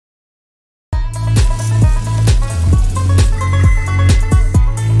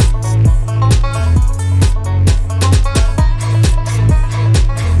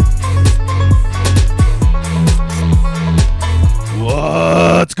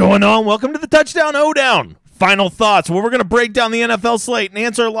What's going on? Welcome to the Touchdown Hoedown. Final thoughts, where we're going to break down the NFL slate and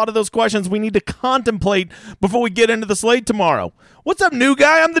answer a lot of those questions we need to contemplate before we get into the slate tomorrow. What's up, new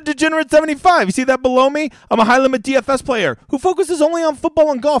guy? I'm the Degenerate 75. You see that below me? I'm a high-limit DFS player who focuses only on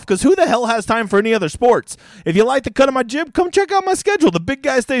football and golf, because who the hell has time for any other sports? If you like the cut of my jib, come check out my schedule. The big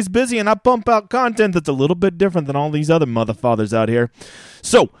guy stays busy, and I pump out content that's a little bit different than all these other motherfathers out here.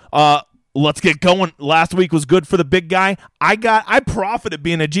 So, let's get going. Last week was good for the big guy. I profited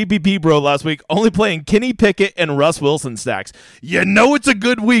being a GPP bro last week, only playing Kenny Pickett and Russ Wilson stacks. You know it's a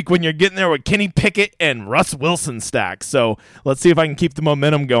good week when you're getting there with Kenny Pickett and Russ Wilson stacks. So let's see if I can keep the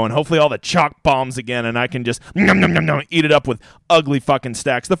momentum going. Hopefully all the chalk bombs again, and I can just eat it up with ugly fucking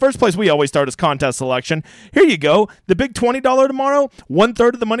stacks. The first place we always start is contest selection. Here you go. The big $20 tomorrow,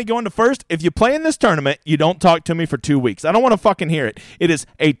 1/3 of the money going to first. If you play in this tournament, you don't talk to me for 2 weeks. I don't want to fucking hear it. It is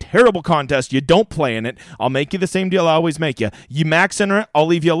a terrible contest. You don't play in it. I'll make you the same deal I always make you. You max in it, I'll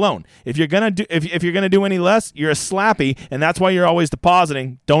leave you alone. If you're gonna do if you're gonna do any less, you're a slappy, and that's why you're always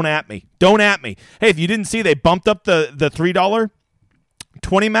depositing. Don't at me. Don't at me. Hey, if you didn't see, they bumped up the $3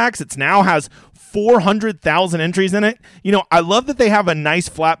 20 max. It now has 400,000 entries in it. You know, I love that they have a nice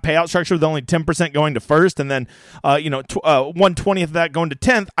flat payout structure with only 10% going to first, and then 1/20th of that going to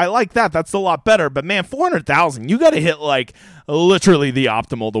 10th. I like that. That's a lot better. But man, 400,000, you got to hit like literally the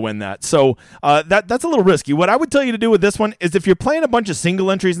optimal to win that. So that's a little risky. What I would tell you to do with this one is, if you're playing a bunch of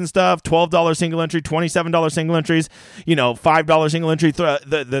single entries and stuff, $12 single entry, $27 single entries, $5 single entry,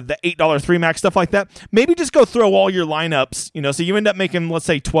 the $8 3 max, stuff like that, maybe just go throw all your lineups, so you end up making, let's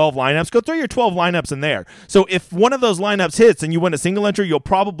say, 12 lineups. Go throw your 12 lineups in there. So if one of those lineups hits and you win a single entry, you'll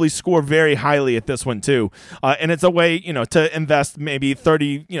probably score very highly at this one too. And it's a way, to invest maybe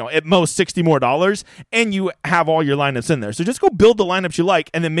 30, at most $60 more, and you have all your lineups in there. So just go build the lineups you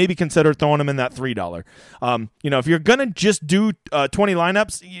like, and then maybe consider throwing them in that $3. If you're going to just do 20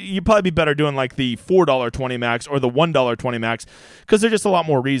 lineups, you'd probably be better doing like the $4 20 max or the $1 20 max, because they're just a lot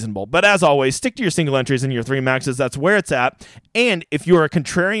more reasonable. But as always, stick to your single entries and your 3 maxes. That's where it's at. And if you're a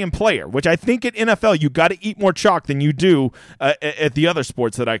contrarian player, which I think at NFL, you got to eat more chalk than you do at the other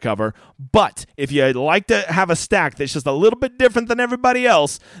sports that I cover. But if you like to have a stack that's just a little bit different than everybody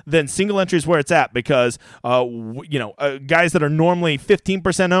else, then single entry is where it's at, because guys that are normally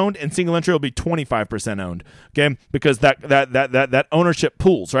 15% owned, and single entry will be 25% owned. Okay, because that ownership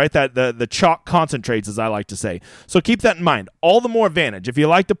pools, right? That the chalk concentrates, as I like to say. So keep that in mind. All the more advantage. If you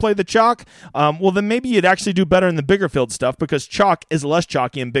like to play the chalk, well, then maybe you'd actually do better in the bigger field stuff, because chalk is less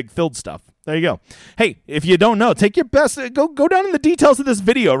chalky in big field stuff. There you go. Hey, if you don't know, take your best, go down in the details of this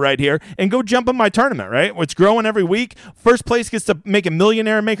video right here and go jump in my tournament, right? It's growing every week. First place gets to make a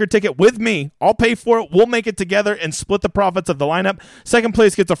Millionaire Maker ticket with me. I'll pay for it. We'll make it together and split the profits of the lineup. Second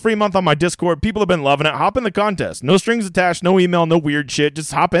place gets a free month on my Discord. People have been loving it. Hop in the contest. No strings attached, no email, no weird shit.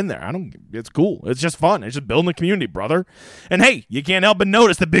 Just hop in there. It's cool. It's just fun. It's just building a community, brother. And hey, you can't help but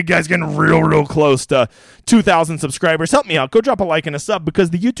notice the big guy's getting real close to 2,000 subscribers. Help me out. Go drop a like and a sub, because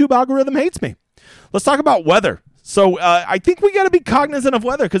the YouTube algorithm hates me. Let's talk about weather. So I think we got to be cognizant of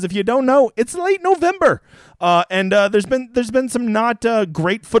weather, because if you don't know, it's late November, and there's been some not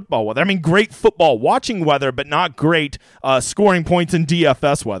great football weather. I mean, great football watching weather, but not great scoring points in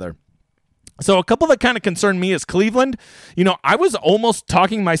DFS weather. So a couple that kind of concerned me is Cleveland. I was almost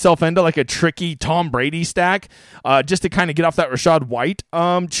talking myself into like a tricky Tom Brady stack just to kind of get off that Rachaad White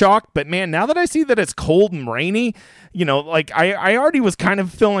chalk. But man, now that I see that it's cold and rainy, I already was kind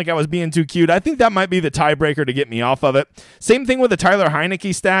of feeling like I was being too cute. I think that might be the tiebreaker to get me off of it. Same thing with the Tyler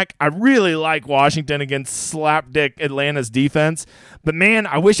Heineke stack. I really like Washington against slapdick Atlanta's defense. But man,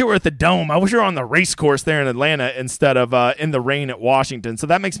 I wish it were at the Dome. I wish it were on the race course there in Atlanta instead of in the rain at Washington. So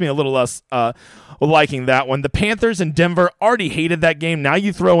that makes me a little less liking that one. The Panthers and Denver, already hated that game. Now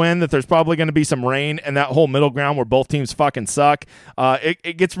you throw in that there's probably going to be some rain and that whole middle ground where both teams fucking suck.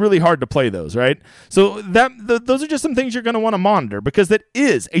 It gets really hard to play those, right? So those are just some things you're going to want to monitor, because that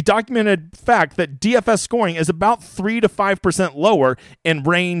is a documented fact that DFS scoring is about 3 to 5% lower in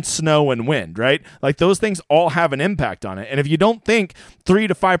rain, snow, and wind, right? Like those things all have an impact on it. And if you don't think 3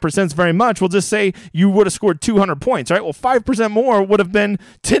 to 5% is very much, we'll just say you would have scored 200 points, right? Well, 5% more would have been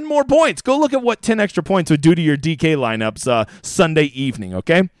 10 more points. Go look at what 10 extra points would do to your DK lineups Sunday evening,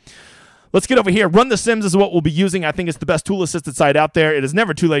 okay? Let's get over here. Run the Sims is what we'll be using. I think it's the best tool-assisted site out there. It is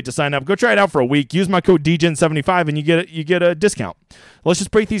never too late to sign up. Go try it out for a week. Use my code DGen75 and you get a discount. Let's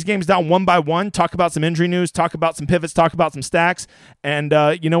just break these games down one by one, talk about some injury news, talk about some pivots, talk about some stacks. And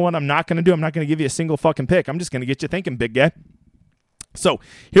you know what I'm not going to do? I'm not going to give you a single fucking pick. I'm just going to get you thinking, big guy. So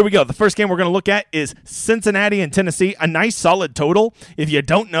here we go. The first game we're going to look at is Cincinnati and Tennessee. A nice solid total. If you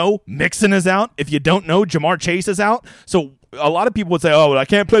don't know, Mixon is out. If you don't know, Jamar Chase is out. So a lot of people would say, oh, I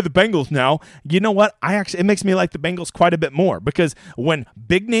can't play the Bengals now. You know what? It makes me like the Bengals quite a bit more, because when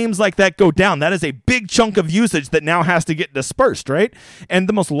big names like that go down, that is a big chunk of usage that now has to get dispersed, right? And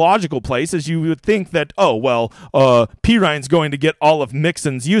the most logical place is you would think that, P. Ryan's going to get all of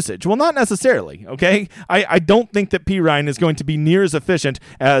Mixon's usage. Well, not necessarily, okay? I don't think that P. Ryan is going to be near as efficient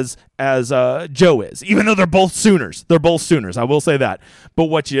as Joe is, even though they're both Sooners. They're both Sooners, I will say that.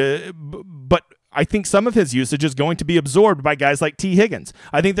 But I think some of his usage is going to be absorbed by guys like T. Higgins.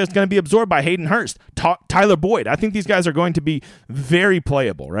 I think there's going to be absorbed by Hayden Hurst, Tyler Boyd. I think these guys are going to be very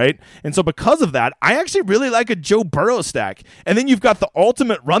playable, right? And so because of that, I actually really like a Joe Burrow stack. And then you've got the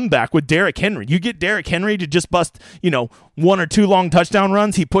ultimate run back with Derrick Henry. You get Derrick Henry to just bust, 1 or 2 long touchdown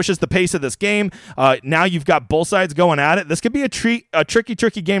runs. He pushes the pace of this game. Now you've got both sides going at it. This could be a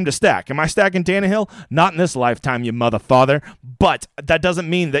tricky game to stack. Am I stacking Tannehill? Not in this lifetime, you mother father. But that doesn't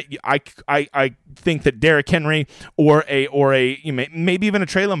mean that I think that Derrick Henry or maybe even a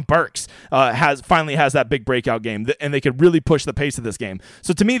Treylon Burks finally has that big breakout game, and they could really push the pace of this game.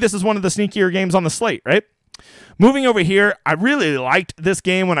 So to me, this is one of the sneakier games on the slate, right? Moving over here, I really liked this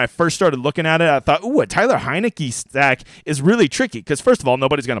game when I first started looking at it. I thought, a Tyler Heineke stack is really tricky because, first of all,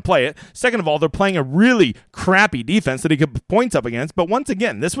 nobody's going to play it. Second of all, they're playing a really crappy defense that he could put points up against. But once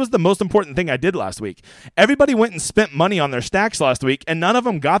again, this was the most important thing I did last week. Everybody went and spent money on their stacks last week, and none of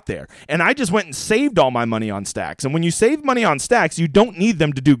them got there. And I just went and saved all my money on stacks. And when you save money on stacks, you don't need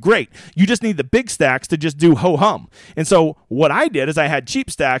them to do great. You just need the big stacks to just do ho-hum. And so what I did is I had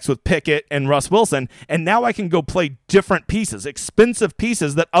cheap stacks with Pickett and Russ Wilson, and now I can go play different pieces, expensive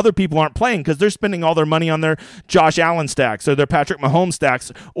pieces that other people aren't playing because they're spending all their money on their Josh Allen stacks or their Patrick Mahomes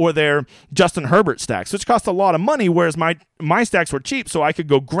stacks or their Justin Herbert stacks, which cost a lot of money, whereas my stacks were cheap, so I could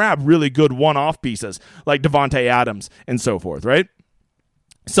go grab really good one-off pieces like Devontae Adams and so forth, right?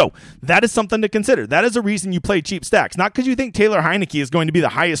 So that is something to consider. That is a reason you play cheap stacks. Not because you think Taylor Heineke is going to be the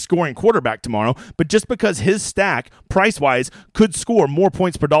highest scoring quarterback tomorrow, but just because his stack, price-wise, could score more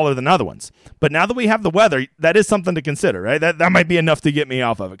points per dollar than other ones. But now that we have the weather, that is something to consider, right? That might be enough to get me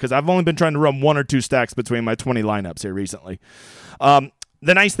off of it because I've only been trying to run 1 or 2 stacks between my 20 lineups here recently.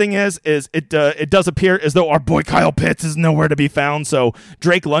 The nice thing is it does appear as though our boy Kyle Pitts is nowhere to be found. So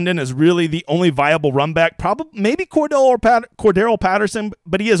Drake London is really the only viable run back. Probably maybe Cordero Patterson,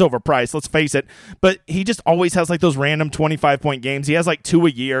 but he is overpriced. Let's face it. But he just always has like those random 25-point games. He has like 2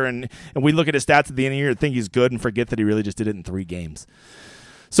 a year, and we look at his stats at the end of the year and think he's good and forget that he really just did it in 3 games.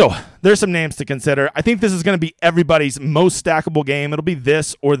 So there's some names to consider. I think this is going to be everybody's most stackable game. It'll be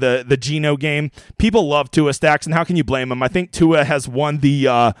this or the Geno game. People love Tua stacks, and how can you blame them? I think Tua has won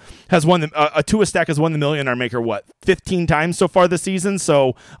a Tua stack has won the Millionaire Maker 15 times so far this season.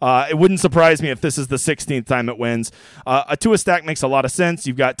 So it wouldn't surprise me if this is the 16th time it wins. A Tua stack makes a lot of sense.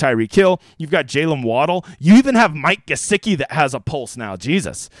 You've got Tyreek Hill, you've got Jalen Waddle, you even have Mike Gesicki that has a pulse now.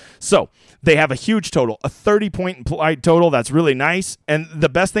 Jesus. So they have a huge total, a 30-point implied total. That's really nice. And the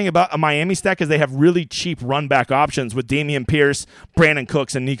best thing about a Miami stack is they have really cheap run back options with Dameon Pierce, Brandon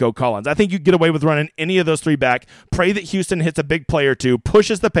Cooks, and Nico Collins. I think you get away with running any of those 3 back. Pray that Houston hits a big play or 2,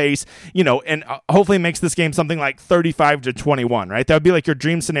 pushes the pace, and hopefully makes this game something like 35-21, right? That would be like your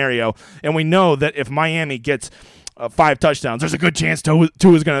dream scenario. And we know that if Miami gets 5 touchdowns, there's a good chance Tua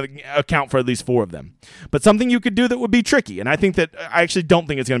is going to account for at least 4 of them. But something you could do that would be tricky, and I actually don't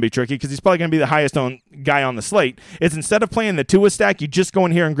think it's going to be tricky because he's probably going to be the highest owned guy on the slate, is instead of playing the Tua stack, you just go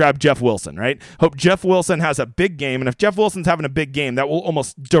in here and grab Jeff Wilson, right? Hope Jeff Wilson has a big game, and if Jeff Wilson's having a big game, that will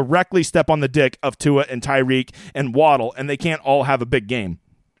almost directly step on the dick of Tua and Tyreek and Waddle, and they can't all have a big game.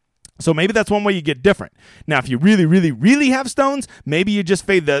 So maybe that's one way you get different. Now, if you really, really, really have stones, maybe you just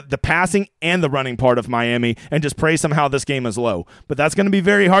fade the passing and the running part of Miami and just pray somehow this game is low. But that's going to be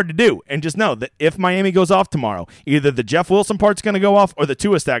very hard to do. And just know that if Miami goes off tomorrow, either the Jeff Wilson part's going to go off or the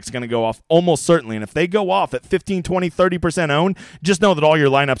Tua stack's going to go off almost certainly. And if they go off at 15, 20, 30% owned, just know that all your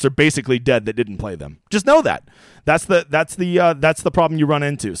lineups are basically dead that didn't play them. Just know that. That's the problem you run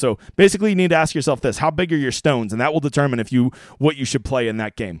into. So basically you need to ask yourself this: how big are your stones? And that will determine what you should play in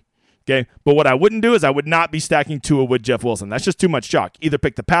that game. Okay, but what I wouldn't do is I would not be stacking Tua with Jeff Wilson. That's just too much chalk. Either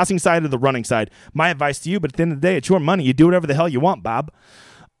pick the passing side or the running side. My advice to you, but at the end of the day, it's your money. You do whatever the hell you want, Bob.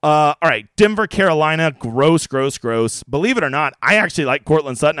 All right, Denver, Carolina, gross. Believe it or not, I actually like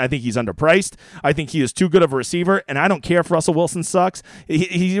Courtland Sutton. I think he's underpriced. I think he is too good of a receiver, and I don't care if Russell Wilson sucks.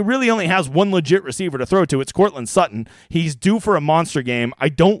 He really only has one legit receiver to throw to. It's Courtland Sutton. He's due for a monster game. I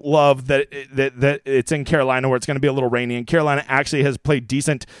don't love that it's in Carolina where it's going to be a little rainy, and Carolina actually has played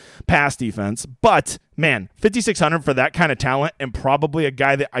decent pass defense, but man, 5,600 for that kind of talent and probably a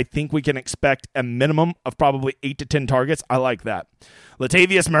guy that I think we can expect a minimum of probably 8 to 10 targets. I like that.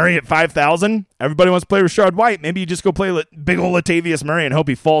 Latavius Murray at 5,000. Everybody wants to play Rashad White. Maybe you just go play big old Latavius Murray and hope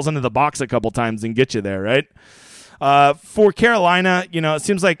he falls into the box a couple times and get you there, right? For Carolina, it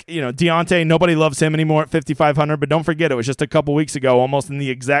seems like, Deontay, nobody loves him anymore at 5,500, but don't forget, it was just a couple weeks ago, almost in the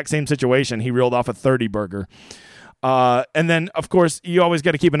exact same situation. He reeled off a 30-burger. And then, of course, you always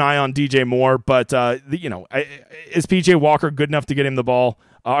got to keep an eye on DJ Moore, but, is PJ Walker good enough to get him the ball?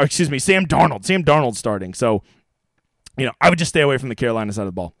 Sam Darnold. Sam Darnold's starting, so I would just stay away from the Carolina side of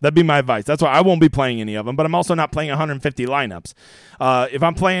the ball. That'd be my advice. That's why I won't be playing any of them, but I'm also not playing 150 lineups. If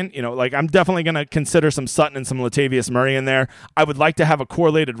I'm playing, I'm definitely going to consider some Sutton and some Latavius Murray in there. I would like to have a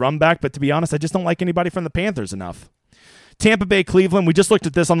correlated run back, but to be honest, I just don't like anybody from the Panthers enough. Tampa Bay, Cleveland, we just looked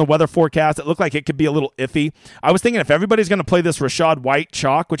at this on the weather forecast. It looked like it could be a little iffy. I was thinking if everybody's going to play this Rashad White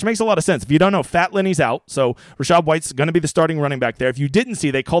chalk, which makes a lot of sense. If you don't know, Fat Lenny's out, so Rashad White's going to be the starting running back there. If you didn't see,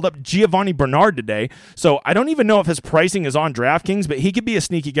 they called up Giovanni Bernard today, so I don't even know if his pricing is on DraftKings, but he could be a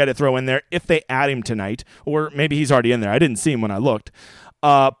sneaky guy to throw in there if they add him tonight, or maybe he's already in there. I didn't see him when I looked.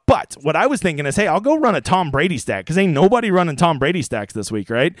 But what I was thinking is, hey, I'll go run a Tom Brady stack because ain't nobody running Tom Brady stacks this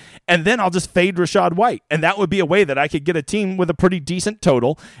week, right? And then I'll just fade Rashad White. And that would be a way that I could get a team with a pretty decent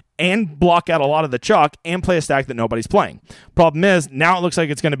total and block out a lot of the chalk and play a stack that nobody's playing. Problem is, now it looks like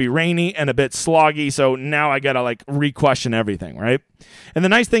it's going to be rainy and a bit sloggy, so now I got to re-question everything, right? And the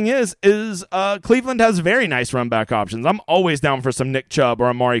nice thing is Cleveland has very nice run back options. I'm always down for some Nick Chubb or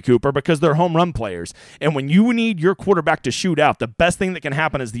Amari Cooper because they're home run players. And when you need your quarterback to shoot out, the best thing that can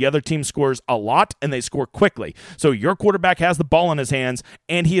happen is the other team scores a lot and they score quickly. So your quarterback has the ball in his hands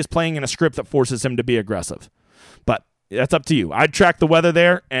and he is playing in a script that forces him to be aggressive. But that's up to you. I'd track the weather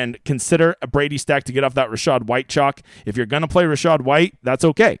there and consider a Brady stack to get off that Rashad White chalk. If you're going to play Rashad White, that's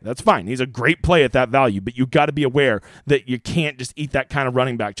okay. That's fine. He's a great play at that value, but you got to be aware that you can't just eat that kind of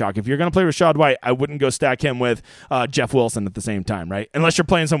running back chalk. If you're going to play Rashad White, I wouldn't go stack him with Jeff Wilson at the same time, right? Unless you're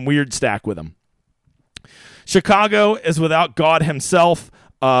playing some weird stack with him. Chicago is without God himself.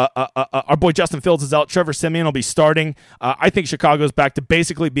 Our boy Justin Fields is out. Trevor Siemian will be starting. I think Chicago's back to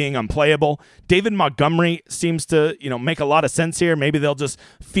basically being unplayable. David Montgomery seems to, make a lot of sense here. Maybe they'll just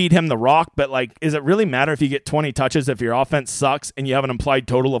feed him the rock, but does it really matter if you get 20 touches if your offense sucks and you have an implied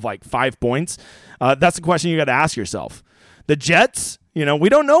total of 5 points? That's the question you got to ask yourself. The Jets, we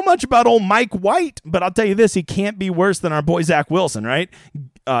don't know much about old Mike White, but I'll tell you this, he can't be worse than our boy Zach Wilson, right?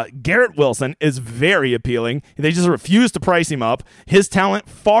 Garrett Wilson is very appealing. They just refuse to price him up. His talent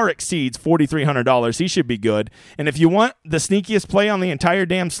far exceeds $4,300. He should be good. And if you want the sneakiest play on the entire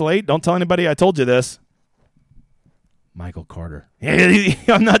damn slate, don't tell anybody I told you this. Michael Carter.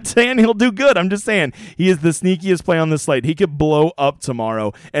 I'm not saying he'll do good. I'm just saying he is the sneakiest play on the slate. He could blow up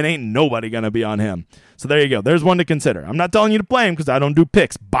tomorrow, and ain't nobody going to be on him. So there you go. There's one to consider. I'm not telling you to play him because I don't do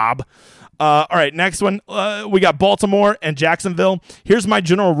picks, Bob. All right, next one. We got Baltimore and Jacksonville. Here's my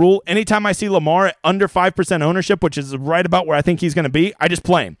general rule. Anytime I see Lamar at under 5% ownership, which is right about where I think he's going to be, I just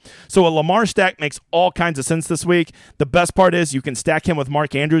play him. So a Lamar stack makes all kinds of sense this week. The best part is you can stack him with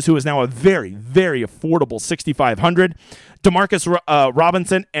Mark Andrews, who is now a very, very affordable $6,500. Demarcus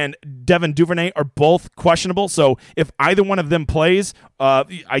Robinson and Devin Duvernay are both questionable. So if either one of them plays,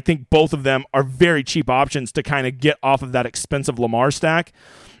 I think both of them are very cheap options to kind of get off of that expensive Lamar stack.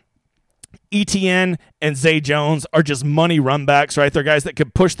 ETN and Zay Jones are just money runbacks, right? They're guys that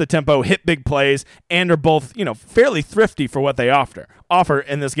can push the tempo, hit big plays, and are both, fairly thrifty for what they offer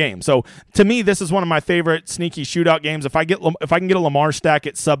in this game. So to me, this is one of my favorite sneaky shootout games. If I can get a Lamar stack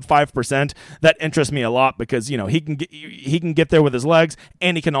at sub 5%, that interests me a lot because he can get there with his legs,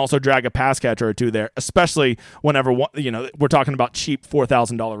 and he can also drag a pass catcher or two there, especially whenever we're talking about cheap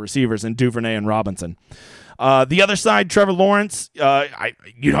 $4,000 receivers in Duvernay and Robinson. The other side, Trevor Lawrence,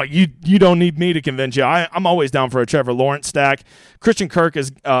 you don't need me to convince you. I'm always down for a Trevor Lawrence stack. Christian Kirk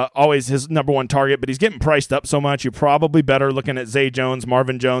is always his number one target, but he's getting priced up so much. You're probably better looking at Zay Jones,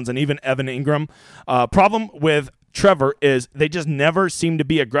 Marvin Jones, and even Evan Ingram. Problem with Trevor is they just never seem to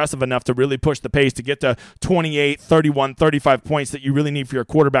be aggressive enough to really push the pace to get to 28, 31, 35 points that you really need for your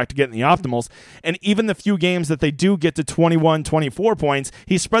quarterback to get in the optimals. And even the few games that they do get to 21, 24 points,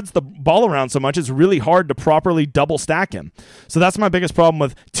 he spreads the ball around so much it's really hard to properly double stack him. So that's my biggest problem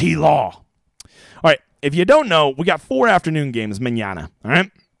with T-Law. All right, if you don't know, we got 4 afternoon games mañana, all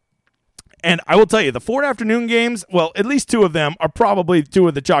right? And I will tell you, the 4 afternoon games, well, at least 2 of them are probably 2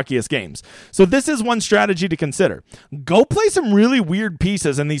 of the chalkiest games. So this is one strategy to consider. Go play some really weird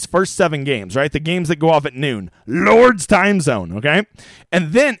pieces in these first 7 games, right? The games that go off at noon. Lord's time zone, okay?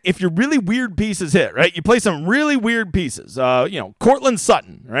 And then if your really weird pieces hit, right, you play some really weird pieces. Cortland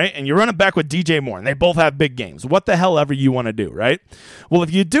Sutton, right? And you run it back with DJ Moore, and they both have big games. What the hell ever you want to do, right? Well,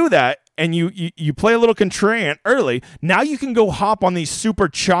 if you do that, and you play a little contrarian early, now you can go hop on these super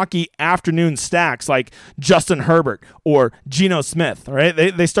chalky afternoon stacks like Justin Herbert or Geno Smith, right?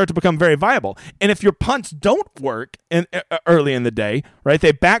 They start to become very viable. And if your punts don't work early in the day, right,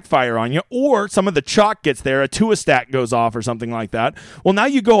 they backfire on you, or some of the chalk gets there, a Tua stack goes off or something like that, well, now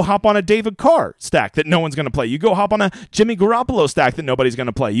you go hop on a David Carr stack that no one's going to play. You go hop on a Jimmy Garoppolo stack that nobody's going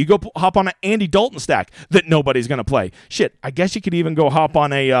to play. You go hop on an Andy Dalton stack that nobody's going to play. Shit, I guess you could even go hop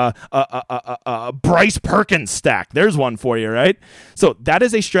on a Bryce Perkins stack. There's one for you, right? So that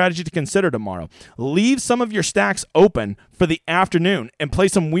is a strategy to consider tomorrow. Leave some of your stacks open for the afternoon and play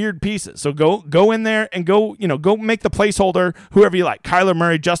some weird pieces. So go in there and go make the placeholder whoever you like. Kyler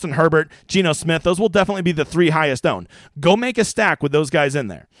Murray, Justin Herbert, Geno Smith. Those will definitely be the 3 highest owned. Go make a stack with those guys in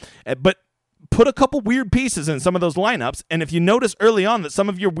there. But put a couple weird pieces in some of those lineups, and if you notice early on that some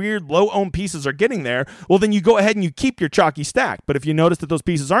of your weird low-owned pieces are getting there, well, then you go ahead and you keep your chalky stack. But if you notice that those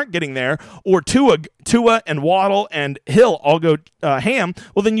pieces aren't getting there, or Tua and Waddle and Hill all go ham,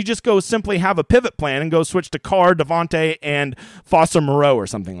 well, then you just go simply have a pivot plan and go switch to Carr, Devontae, and Foster Moreau or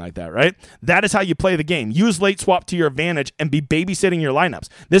something like that, right? That is how you play the game. Use late swap to your advantage and be babysitting your lineups.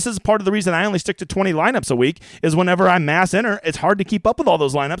 This is part of the reason I only stick to 20 lineups a week, is whenever I mass enter, it's hard to keep up with all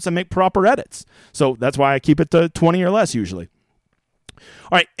those lineups and make proper edits. So that's why I keep it to 20 or less usually.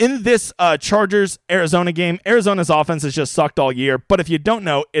 All right, in this Chargers-Arizona game, Arizona's offense has just sucked all year. But if you don't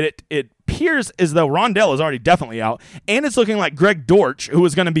know, it appears as though Rondell is already definitely out. And it's looking like Greg Dortch, who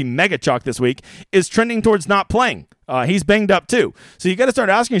is going to be mega chalk this week, is trending towards not playing. He's banged up too. So you got to start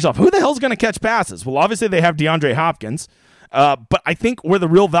asking yourself, who the hell's going to catch passes? Well, obviously they have DeAndre Hopkins. But I think where the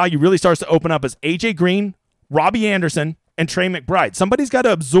real value really starts to open up is A.J. Green, Robbie Anderson, and Trey McBride. Somebody's got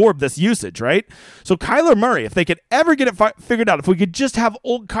to absorb this usage, right? So Kyler Murray, if they could ever get it figured out, if we could just have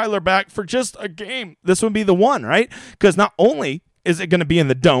old Kyler back for just a game, this would be the one, right? Because not only is it going to be in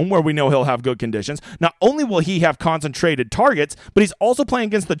the dome where we know he'll have good conditions, not only will he have concentrated targets, but he's also playing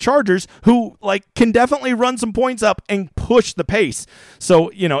against the Chargers, who can definitely run some points up and push the pace.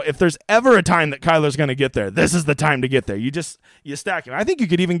 So, if there's ever a time that Kyler's going to get there, this is the time to get there. You stack him. I think you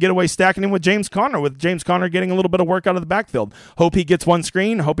could even get away stacking him with James Conner getting a little bit of work out of the backfield. Hope he gets one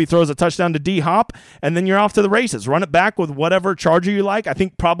screen, hope he throws a touchdown to D-Hop, and then you're off to the races. Run it back with whatever Charger you like. I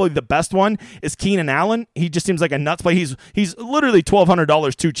think probably the best one is Keenan Allen. He just seems like a nuts play. He's literally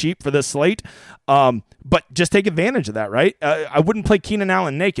 $1,200 too cheap for this slate. But just take advantage of that, right? I wouldn't play Keenan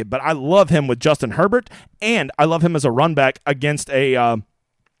Allen naked, but I love him with Justin Herbert, and I love him as a run back against a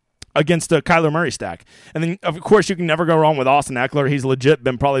Kyler Murray stack. And then, of course, you can never go wrong with Austin Eckler. He's legit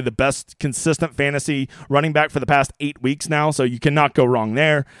been probably the best consistent fantasy running back for the past 8 weeks now, so you cannot go wrong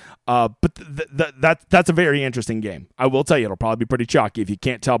there. But that's a very interesting game. I will tell you, it'll probably be pretty chalky if you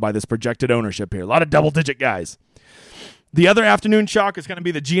can't tell by this projected ownership here. A lot of double-digit guys. The other afternoon chalk is going to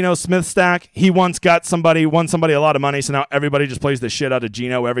be the Geno Smith stack. He won somebody a lot of money, so now everybody just plays the shit out of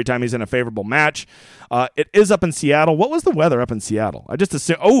Geno every time he's in a favorable match. It is up in Seattle. What was the weather up in Seattle? I just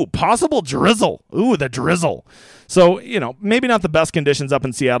assume, possible drizzle. Ooh, the drizzle. So, maybe not the best conditions up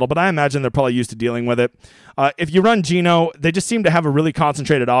in Seattle, but I imagine they're probably used to dealing with it. If you run Geno, they just seem to have a really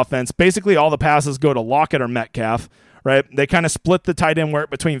concentrated offense. Basically, all the passes go to Lockett or Metcalf. Right, they kind of split the tight end work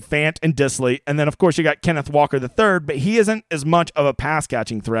between Fant and Disley, and then of course you got Kenneth Walker III, but he isn't as much of a pass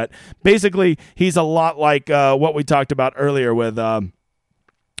catching threat. Basically, he's a lot like what we talked about earlier with.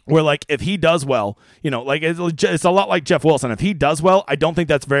 Where if he does well, it's a lot like Jeff Wilson. If he does well, I don't think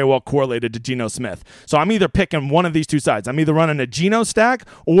that's very well correlated to Geno Smith. So I'm either picking one of these two sides. I'm either running a Geno stack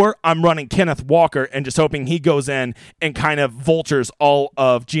or I'm running Kenneth Walker and just hoping he goes in and kind of vultures all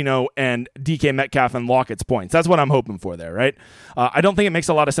of Geno and DK Metcalf and Lockett's points. That's what I'm hoping for there, right? I don't think it makes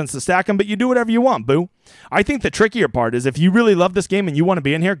a lot of sense to stack them, but you do whatever you want, boo. I think the trickier part is if you really love this game and you want to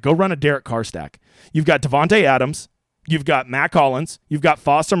be in here, go run a Derek Carr stack. You've got Devontae Adams. You've got Matt Collins, you've got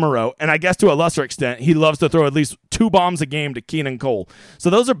Foster Moreau, and I guess to a lesser extent, he loves to throw at least 2 bombs a game to Keenan Cole.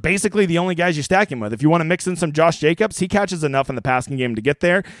 So those are basically the only guys you stack him with. If you want to mix in some Josh Jacobs, he catches enough in the passing game to get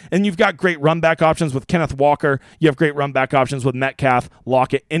there. And you've got great run back options with Kenneth Walker. You have great run back options with Metcalf,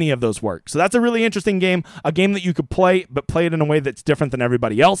 Lockett, any of those work. So that's a really interesting game, a game that you could play, but play it in a way that's different than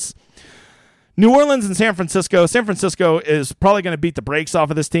everybody else. New Orleans and San Francisco. San Francisco is probably going to beat the brakes off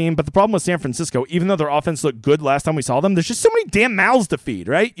of this team, but the problem with San Francisco, even though their offense looked good last time we saw them, there's just so many damn mouths to feed,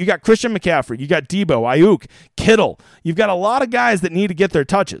 right? You got Christian McCaffrey, you got Debo, Ayuk, Kittle. You've got a lot of guys that need to get their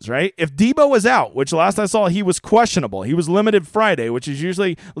touches, right? If Debo was out, which last I saw he was questionable, he was limited Friday, which is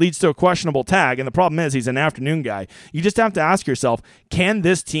usually leads to a questionable tag, and the problem is he's an afternoon guy. You just have to ask yourself, can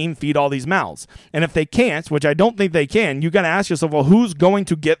this team feed all these mouths? And if they can't, which I don't think they can, you got to ask yourself, well, who's going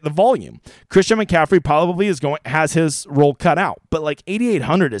to get the volume? Christian McCaffrey probably has his role cut out, but like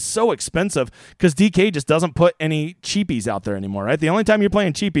 8,800 is so expensive because DK just doesn't put any cheapies out there anymore, right? The only time you're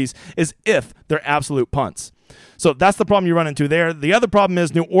playing cheapies is if they're absolute punts. So that's the problem you run into there. The other problem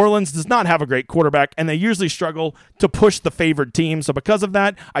is New Orleans does not have a great quarterback, and they usually struggle to push the favored team. So because of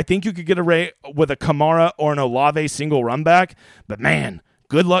that, I think you could get away with a Kamara or an Olave single run back. But man,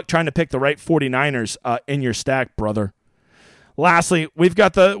 good luck trying to pick the right 49ers in your stack, brother. Lastly, we've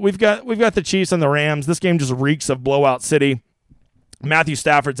got the Chiefs and the Rams. This game just reeks of blowout city. Matthew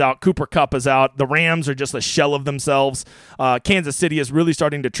Stafford's out. Cooper Kupp is out. The Rams are just a shell of themselves. Kansas City is really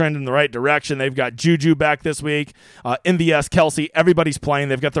starting to trend in the right direction. They've got Juju back this week. MVS, Kelsey, everybody's playing.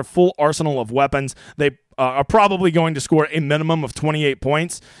 They've got their full arsenal of weapons. They are probably going to score a minimum of 28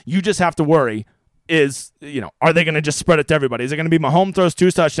 points. You just have to worry. Are they going to just spread it to everybody? Is it going to be Mahomes throws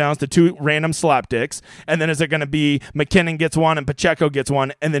 2 touchdowns to 2 random slapdicks, and then is it going to be McKinnon gets 1 and Pacheco gets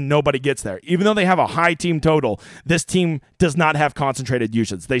 1, and then nobody gets there? Even though they have a high team total, this team does not have concentrated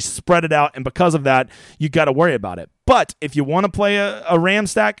usage. They spread it out, and because of that, you got to worry about it. But if you want to play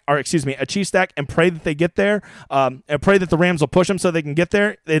a Chiefs stack and pray that they get there, and pray that the Rams will push them so they can get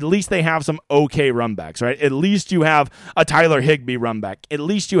there, at least they have some okay run backs, right? At least you have a Tyler Higbee run back. At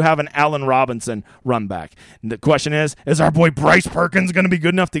least you have an Allen Robinson run back. And the question is our boy Bryce Perkins going to be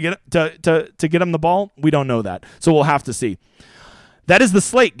good enough to get him the ball? We don't know that. So we'll have to see. That is the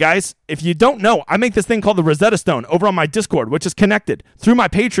slate, guys. If you don't know, I make this thing called the Rosetta Stone over on my Discord, which is connected through my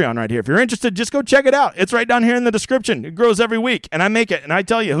Patreon right here. If you're interested, just go check it out. It's right down here in the description. It grows every week, and I make it, and I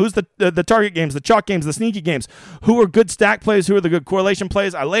tell you who's the target games, the chalk games, the sneaky games, who are good stack plays, who are the good correlation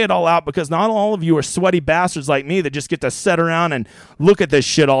plays. I lay it all out because not all of you are sweaty bastards like me that just get to sit around and look at this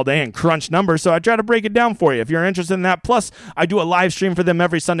shit all day and crunch numbers, so I try to break it down for you if you're interested in that. Plus, I do a live stream for them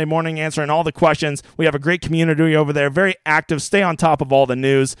every Sunday morning answering all the questions. We have a great community over there, very active, stay on top of all the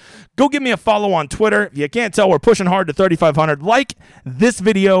news. Go give me a follow on Twitter. If you can't tell, we're pushing hard to 3,500. Like this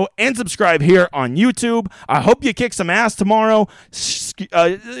video and subscribe here on YouTube. I hope you kick some ass tomorrow. Shoot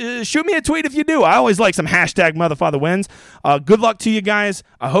me a tweet if you do. I always like some hashtag motherfather wins. Good luck to you guys.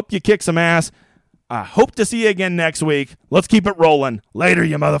 I hope you kick some ass. I hope to see you again next week. Let's keep it rolling. Later,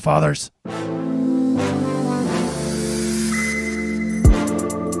 you motherfathers.